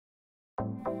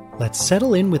Let's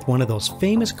settle in with one of those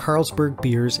famous Carlsberg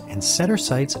beers and set our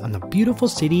sights on the beautiful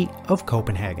city of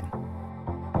Copenhagen.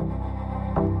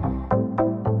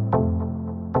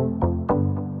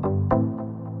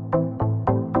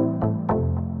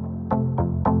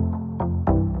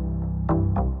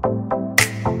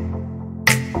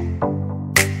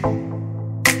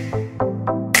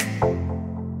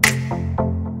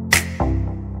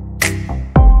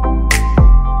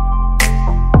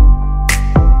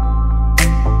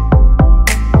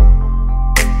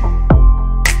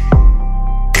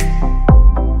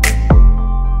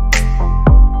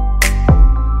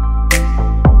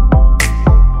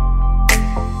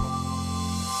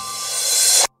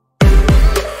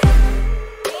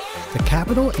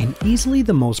 Capital and easily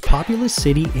the most populous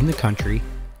city in the country,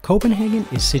 Copenhagen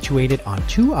is situated on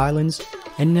 2 islands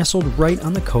and nestled right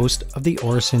on the coast of the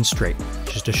Øresund Strait,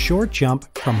 just a short jump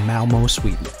from Malmö,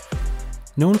 Sweden.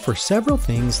 Known for several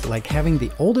things like having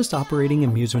the oldest operating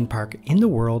amusement park in the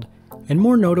world, and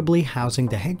more notably housing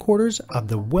the headquarters of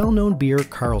the well-known beer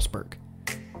Carlsberg.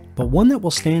 But one that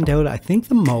will stand out I think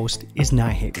the most is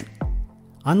Nyhavn.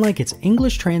 Unlike its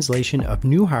English translation of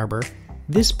New Harbor,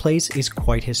 this place is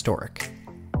quite historic.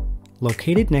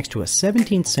 Located next to a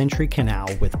 17th century canal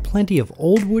with plenty of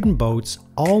old wooden boats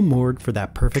all moored for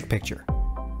that perfect picture.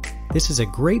 This is a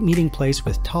great meeting place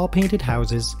with tall painted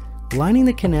houses lining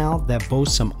the canal that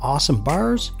boasts some awesome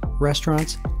bars,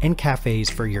 restaurants, and cafes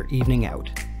for your evening out.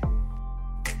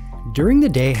 During the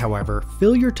day, however,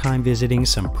 fill your time visiting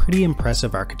some pretty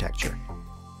impressive architecture.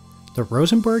 The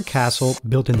Rosenborg Castle,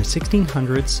 built in the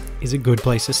 1600s, is a good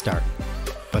place to start.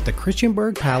 But the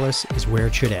Christiansborg Palace is where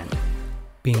it should end.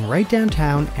 Being right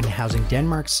downtown and housing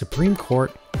Denmark's Supreme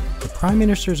Court, the Prime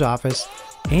Minister's office,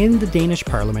 and the Danish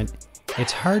Parliament,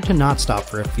 it's hard to not stop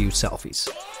for a few selfies.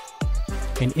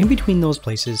 And in between those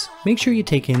places, make sure you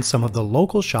take in some of the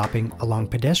local shopping along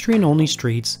pedestrian-only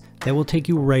streets that will take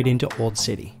you right into Old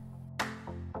City.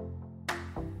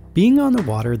 Being on the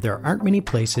water, there aren't many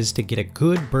places to get a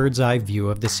good bird's-eye view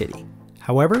of the city.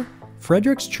 However,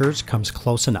 Frederik's Church comes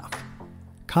close enough.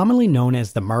 Commonly known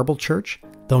as the Marble Church,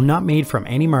 though not made from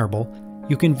any marble,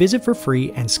 you can visit for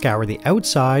free and scour the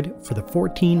outside for the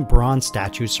 14 bronze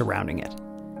statues surrounding it.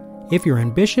 If you're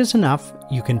ambitious enough,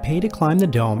 you can pay to climb the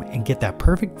dome and get that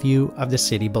perfect view of the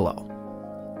city below.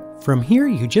 From here,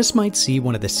 you just might see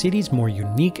one of the city's more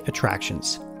unique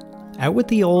attractions. Out with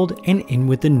the old and in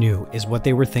with the new is what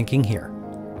they were thinking here.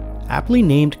 Aptly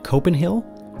named Copenhill,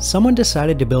 someone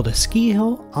decided to build a ski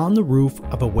hill on the roof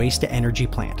of a waste-to-energy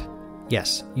plant.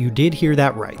 Yes, you did hear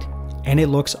that right, and it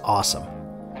looks awesome.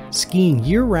 Skiing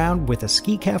year-round with a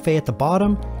ski cafe at the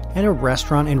bottom and a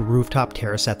restaurant and rooftop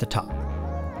terrace at the top.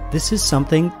 This is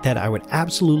something that I would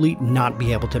absolutely not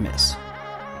be able to miss.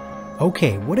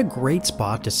 Okay, what a great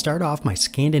spot to start off my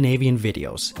Scandinavian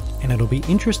videos, and it'll be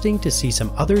interesting to see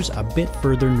some others a bit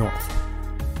further north.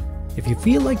 If you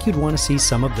feel like you'd want to see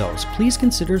some of those, please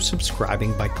consider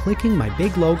subscribing by clicking my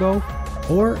big logo,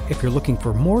 or if you're looking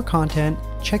for more content,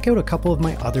 check out a couple of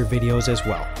my other videos as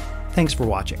well. Thanks for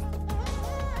watching.